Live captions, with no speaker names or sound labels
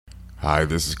Hi,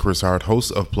 this is Chris Howard,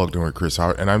 host of Plugged In with Chris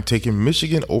Howard, and I'm taking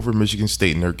Michigan over Michigan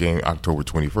State in their game October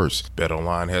 21st.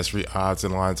 BetOnline has free odds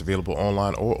and lines available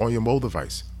online or on your mobile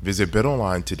device. Visit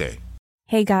BetOnline today.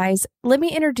 Hey guys, let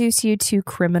me introduce you to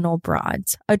Criminal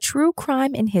Broads, a true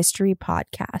crime and history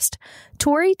podcast.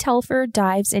 Tori Telfer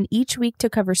dives in each week to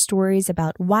cover stories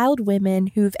about wild women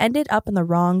who've ended up on the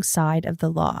wrong side of the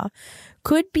law.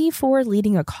 Could be for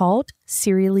leading a cult,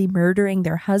 serially murdering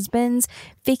their husbands,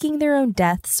 faking their own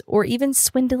deaths, or even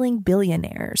swindling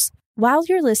billionaires. While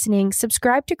you're listening,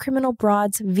 subscribe to Criminal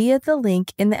Broads via the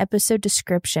link in the episode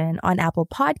description on Apple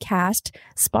Podcast,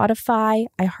 Spotify,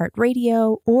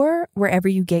 iHeartRadio, or wherever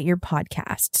you get your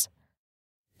podcasts.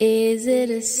 Is it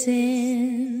a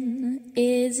sin?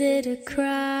 Is it a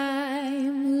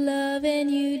crime? Loving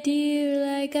you dear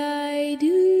like I do.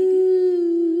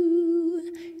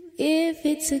 If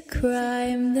it's a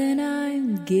crime, then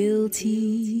I'm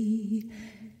guilty.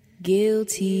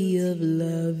 Guilty of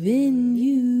loving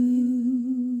you.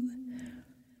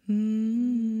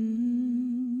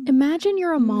 Imagine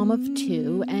you're a mom of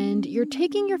two and you're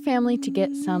taking your family to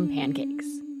get some pancakes.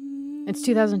 It's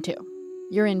 2002.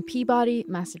 You're in Peabody,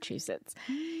 Massachusetts.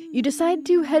 You decide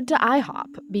to head to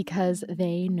IHOP because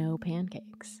they know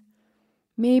pancakes.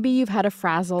 Maybe you've had a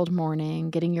frazzled morning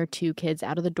getting your two kids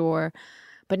out of the door,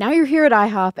 but now you're here at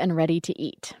IHOP and ready to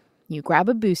eat. You grab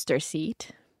a booster seat.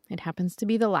 It happens to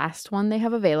be the last one they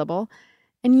have available,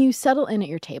 and you settle in at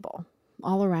your table.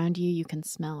 All around you, you can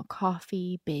smell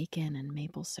coffee, bacon, and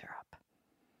maple syrup.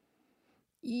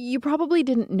 You probably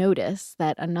didn't notice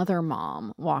that another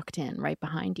mom walked in right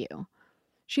behind you.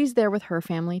 She's there with her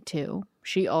family, too.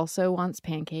 She also wants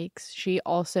pancakes. She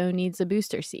also needs a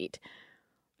booster seat.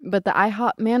 But the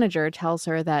IHOP manager tells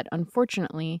her that,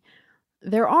 unfortunately,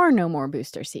 there are no more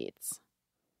booster seats.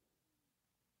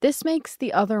 This makes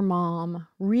the other mom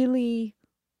really,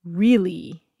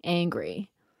 really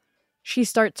angry. She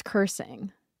starts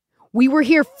cursing. "We were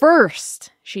here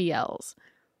first," she yells.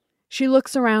 She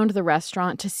looks around the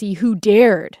restaurant to see who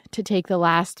dared to take the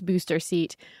last booster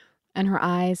seat, and her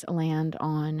eyes land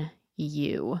on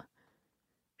you.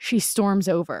 She storms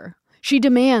over. She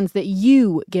demands that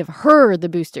you give her the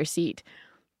booster seat,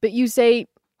 but you say,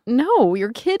 "No,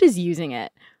 your kid is using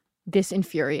it." This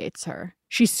infuriates her.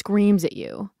 She screams at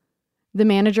you. The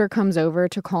manager comes over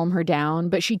to calm her down,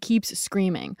 but she keeps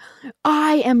screaming.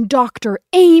 "I am Dr.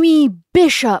 Amy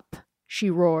Bishop," she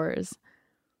roars.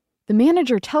 The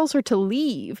manager tells her to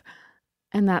leave,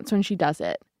 and that's when she does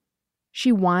it.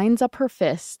 She winds up her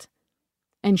fist,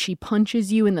 and she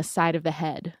punches you in the side of the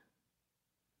head.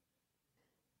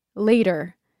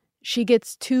 Later, she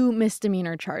gets 2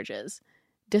 misdemeanor charges: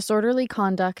 disorderly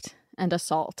conduct and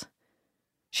assault.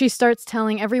 She starts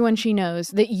telling everyone she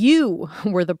knows that you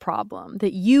were the problem,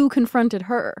 that you confronted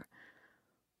her.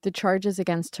 The charges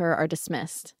against her are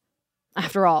dismissed.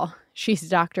 After all, she's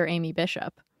Dr. Amy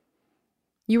Bishop.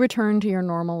 You return to your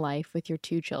normal life with your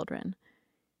 2 children.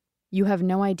 You have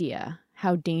no idea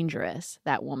how dangerous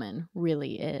that woman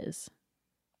really is.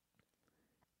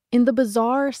 In the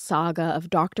bizarre saga of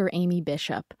Dr. Amy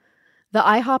Bishop, the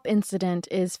IHOP incident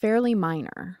is fairly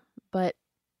minor, but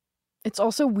it's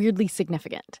also weirdly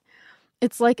significant.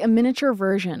 It's like a miniature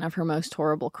version of her most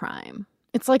horrible crime.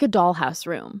 It's like a dollhouse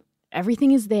room.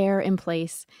 Everything is there in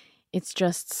place. It's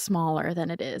just smaller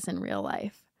than it is in real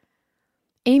life.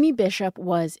 Amy Bishop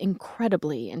was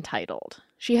incredibly entitled.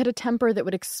 She had a temper that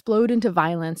would explode into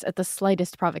violence at the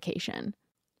slightest provocation.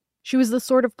 She was the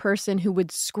sort of person who would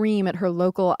scream at her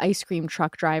local ice cream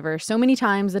truck driver so many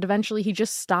times that eventually he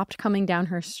just stopped coming down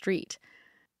her street.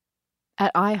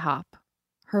 At IHOP,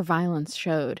 her violence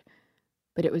showed,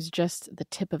 but it was just the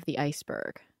tip of the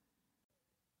iceberg.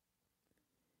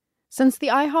 Since the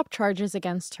IHOP charges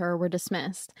against her were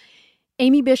dismissed,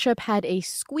 Amy Bishop had a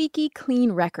squeaky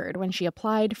clean record when she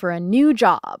applied for a new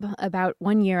job about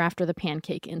 1 year after the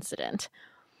pancake incident.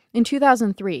 In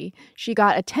 2003, she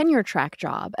got a tenure-track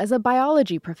job as a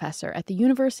biology professor at the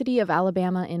University of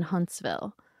Alabama in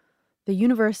Huntsville. The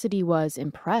university was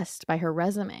impressed by her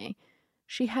resume.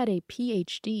 She had a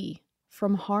PhD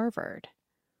from Harvard.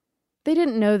 They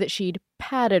didn't know that she'd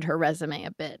padded her resume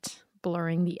a bit,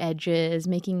 blurring the edges,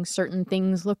 making certain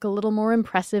things look a little more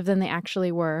impressive than they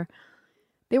actually were.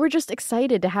 They were just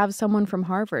excited to have someone from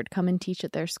Harvard come and teach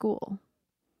at their school.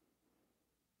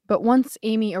 But once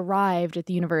Amy arrived at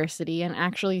the university and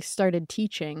actually started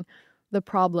teaching, the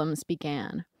problems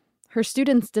began. Her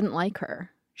students didn't like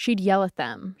her. She'd yell at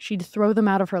them. She'd throw them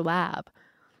out of her lab.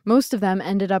 Most of them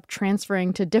ended up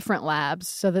transferring to different labs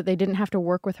so that they didn't have to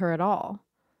work with her at all.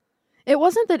 It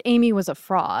wasn't that Amy was a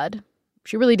fraud.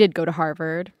 She really did go to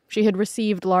Harvard. She had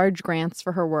received large grants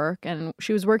for her work, and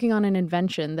she was working on an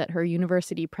invention that her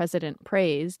university president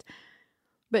praised.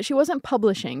 But she wasn't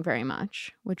publishing very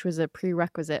much, which was a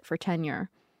prerequisite for tenure.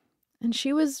 And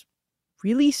she was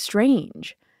really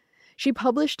strange. She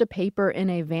published a paper in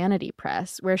a vanity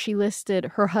press where she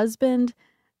listed her husband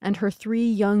and her 3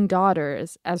 young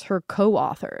daughters as her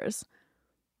co-authors.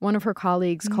 One of her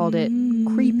colleagues called it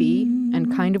creepy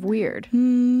and kind of weird.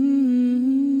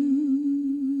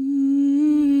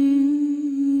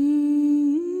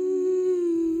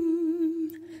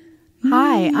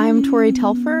 Hi, I'm Tori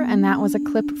Telfer, and that was a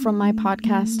clip from my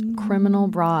podcast, Criminal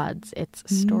Broads. It's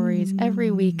stories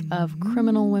every week of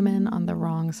criminal women on the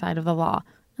wrong side of the law,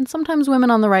 and sometimes women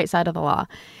on the right side of the law.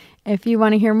 If you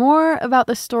want to hear more about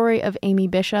the story of Amy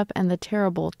Bishop and the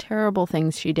terrible, terrible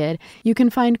things she did, you can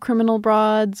find Criminal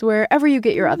Broads wherever you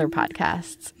get your other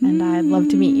podcasts. And I'd love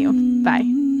to meet you. Bye.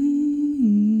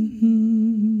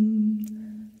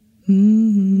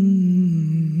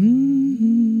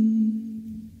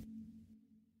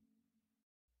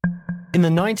 In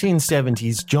the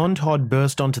 1970s, John Todd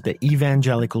burst onto the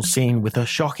evangelical scene with a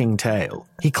shocking tale.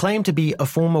 He claimed to be a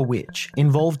former witch,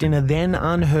 involved in a then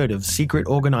unheard-of secret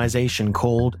organization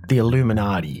called the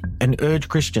Illuminati, and urged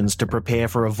Christians to prepare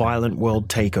for a violent world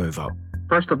takeover.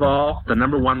 First of all, the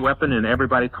number one weapon in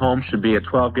everybody's home should be a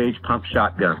 12-gauge pump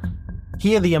shotgun.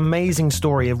 Hear the amazing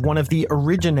story of one of the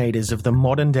originators of the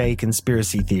modern-day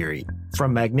conspiracy theory.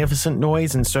 From Magnificent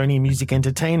Noise and Sony Music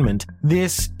Entertainment,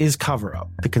 this is Cover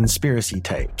Up, the Conspiracy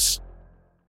Tapes.